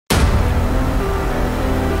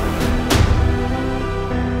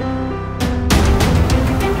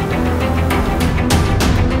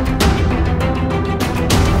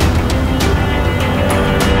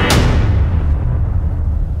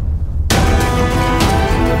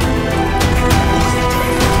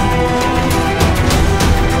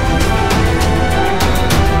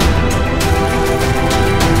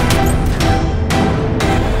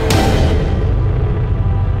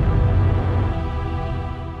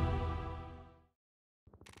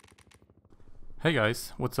Hey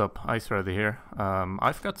guys, what's up? IceReady here.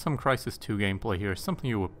 I've got some Crysis 2 gameplay here, something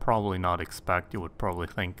you would probably not expect. You would probably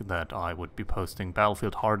think that I would be posting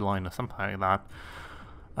Battlefield Hardline or something like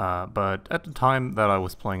that. But at the time that I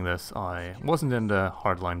was playing this, I wasn't in the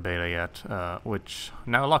Hardline beta yet, which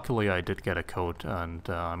now luckily I did get a code, and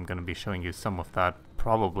I'm going to be showing you some of that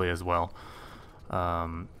probably as well.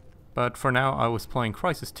 But for now I was playing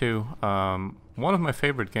Crysis 2, one of my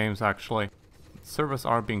favorite games actually. Servers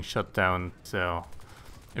are being shut down, so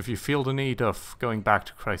if you feel the need of going back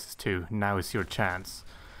to Crysis 2, now is your chance.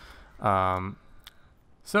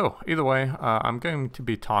 So either way, I'm going to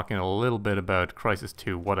be talking a little bit about Crysis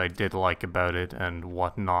 2, what I did like about it and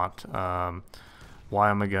what not. Why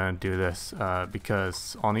am I going to do this?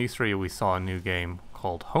 Because on E3 we saw a new game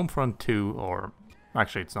called Homefront 2, or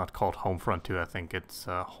actually it's not called Homefront 2, I think it's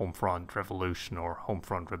Homefront Revolution or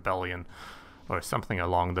Homefront Rebellion or something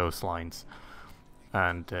along those lines.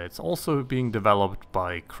 And it's also being developed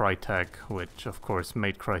by Crytek, which of course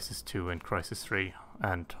made Crysis 2 and Crysis 3,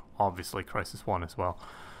 and obviously Crysis 1 as well.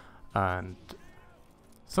 And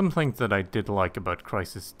some things that I did like about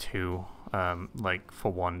Crysis 2, like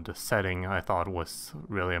for one, the setting I thought was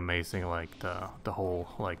really amazing, like the whole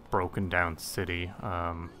like broken down city,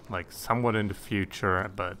 like somewhat in the future,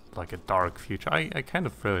 but like a dark future. I kind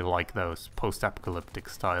of really like those post-apocalyptic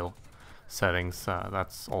style settings.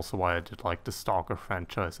 That's also why I did like the Stalker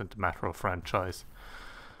franchise and the Metro franchise.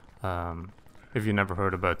 If you never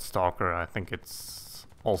heard about Stalker, I think it's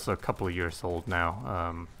also a couple of years old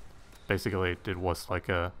now. Basically it was like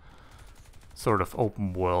a sort of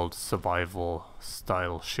open world survival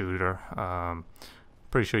style shooter.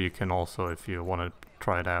 Pretty sure you can also, if you want to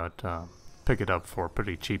try it out, pick it up for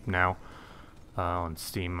pretty cheap now on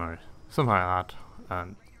Steam or something like that.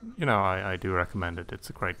 And you know, I do recommend it. It's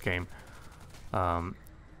a great game.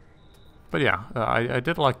 But yeah, I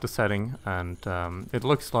did like the setting, and it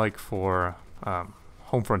looks like for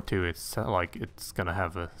Homefront 2 it's like it's gonna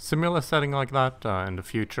have a similar setting like that in the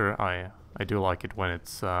future. I do like it when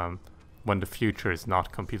it's when the future is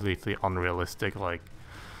not completely unrealistic. Like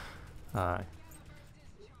I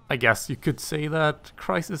guess you could say that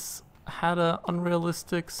Crysis had a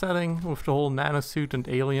unrealistic setting with the whole nanosuit and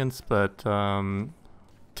aliens, but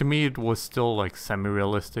to me it was still like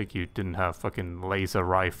semi-realistic. You didn't have fucking laser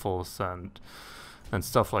rifles and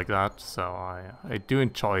stuff like that, so I do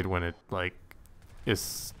enjoy it when it like is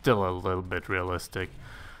still a little bit realistic.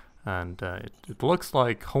 And it looks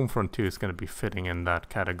like Homefront 2 is going to be fitting in that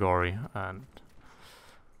category. And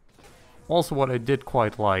also what I did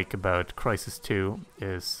quite like about Crysis 2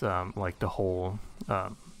 is like the whole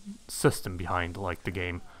system behind like the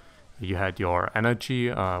game. You had your energy,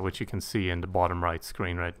 which you can see in the bottom right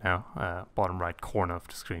screen right now, bottom right corner of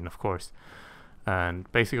the screen, of course.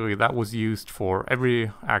 And basically that was used for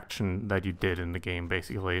every action that you did in the game,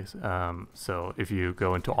 basically. So if you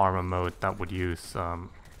go into armor mode, that would use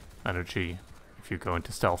energy. If you go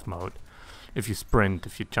into stealth mode, if you sprint,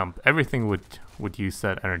 if you jump, everything would use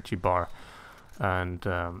that energy bar. And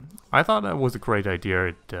I thought that was a great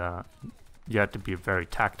idea. You had to be very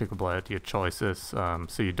tactical at your choices, so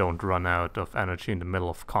you don't run out of energy in the middle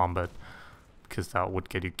of combat, because that would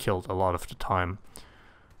get you killed a lot of the time.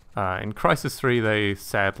 In Crysis 3 they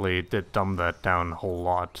sadly did dumb that down a whole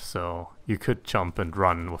lot, so you could jump and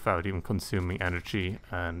run without even consuming energy,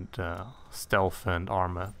 and stealth and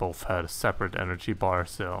armor both had a separate energy bar,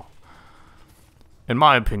 so in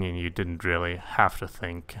my opinion you didn't really have to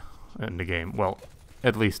think in the game. Well,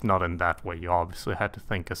 at least not in that way. You obviously had to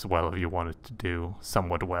think as well if you wanted to do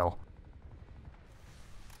somewhat well.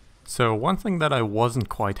 So one thing that I wasn't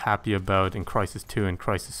quite happy about in Crysis 2 and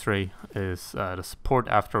Crysis 3 is the support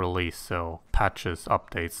after release, so patches,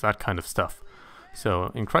 updates, that kind of stuff.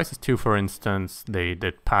 So in Crysis 2, for instance, they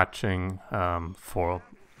did patching for,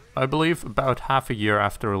 I believe, about half a year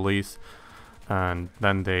after release, and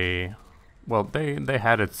then they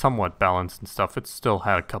had it somewhat balanced and stuff. It still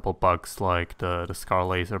had a couple bugs, like the Scar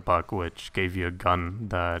Laser bug, which gave you a gun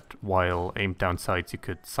that, while aimed down sights, you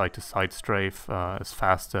could sight-to-sight strafe as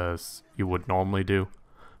fast as you would normally do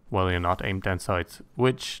while you're not aimed down sights,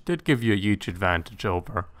 which did give you a huge advantage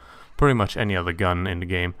over pretty much any other gun in the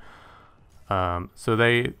game. So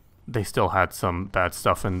they still had some bad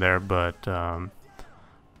stuff in there, but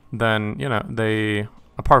then, you know,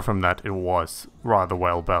 apart from that, it was rather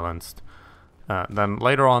well balanced. Then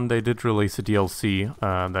later on they did release a DLC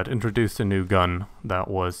that introduced a new gun that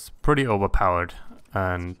was pretty overpowered,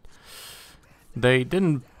 and they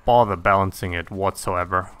didn't bother balancing it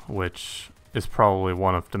whatsoever, which is probably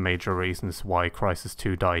one of the major reasons why Crysis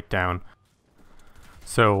 2 died down.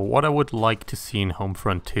 So what I would like to see in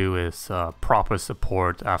Homefront 2 is proper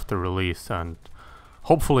support after release, and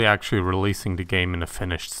hopefully actually releasing the game in a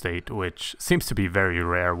finished state, which seems to be very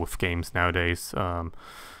rare with games nowadays.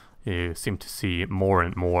 You seem to see more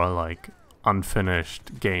and more like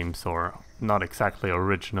unfinished games or not exactly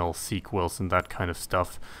original sequels and that kind of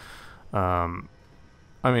stuff.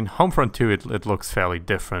 I mean, Homefront 2, it looks fairly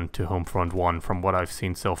different to Homefront 1 from what I've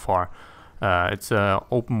seen so far. It's a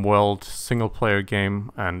open world single player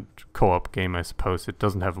game and co-op game, I suppose. It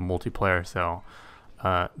doesn't have a multiplayer, so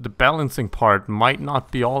the balancing part might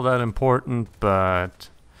not be all that important, but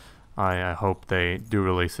I hope they do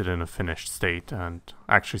release it in a finished state and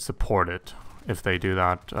actually support it if they do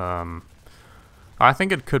that. I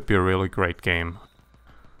think it could be a really great game.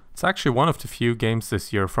 It's actually one of the few games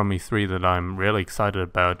this year from E3 that I'm really excited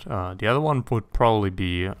about. The other one would probably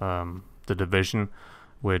be The Division,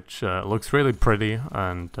 which looks really pretty,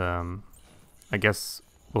 and I guess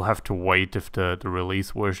we'll have to wait if the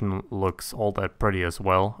release version looks all that pretty as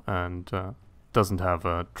well and doesn't have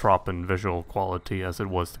a drop in visual quality as it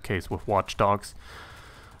was the case with Watch Dogs.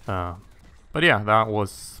 But yeah, that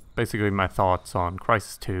was basically my thoughts on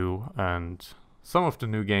Crysis 2 and some of the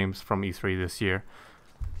new games from E3 this year.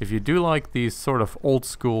 If you do like these sort of old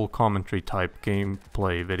school commentary type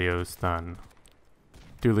gameplay videos, then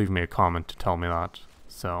do leave me a comment to tell me that,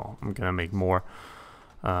 so I'm gonna make more.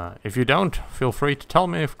 If you don't, feel free to tell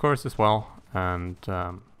me, of course, as well, and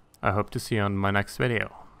I hope to see you on my next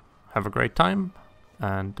video. Have a great time,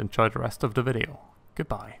 and enjoy the rest of the video.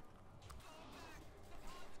 Goodbye.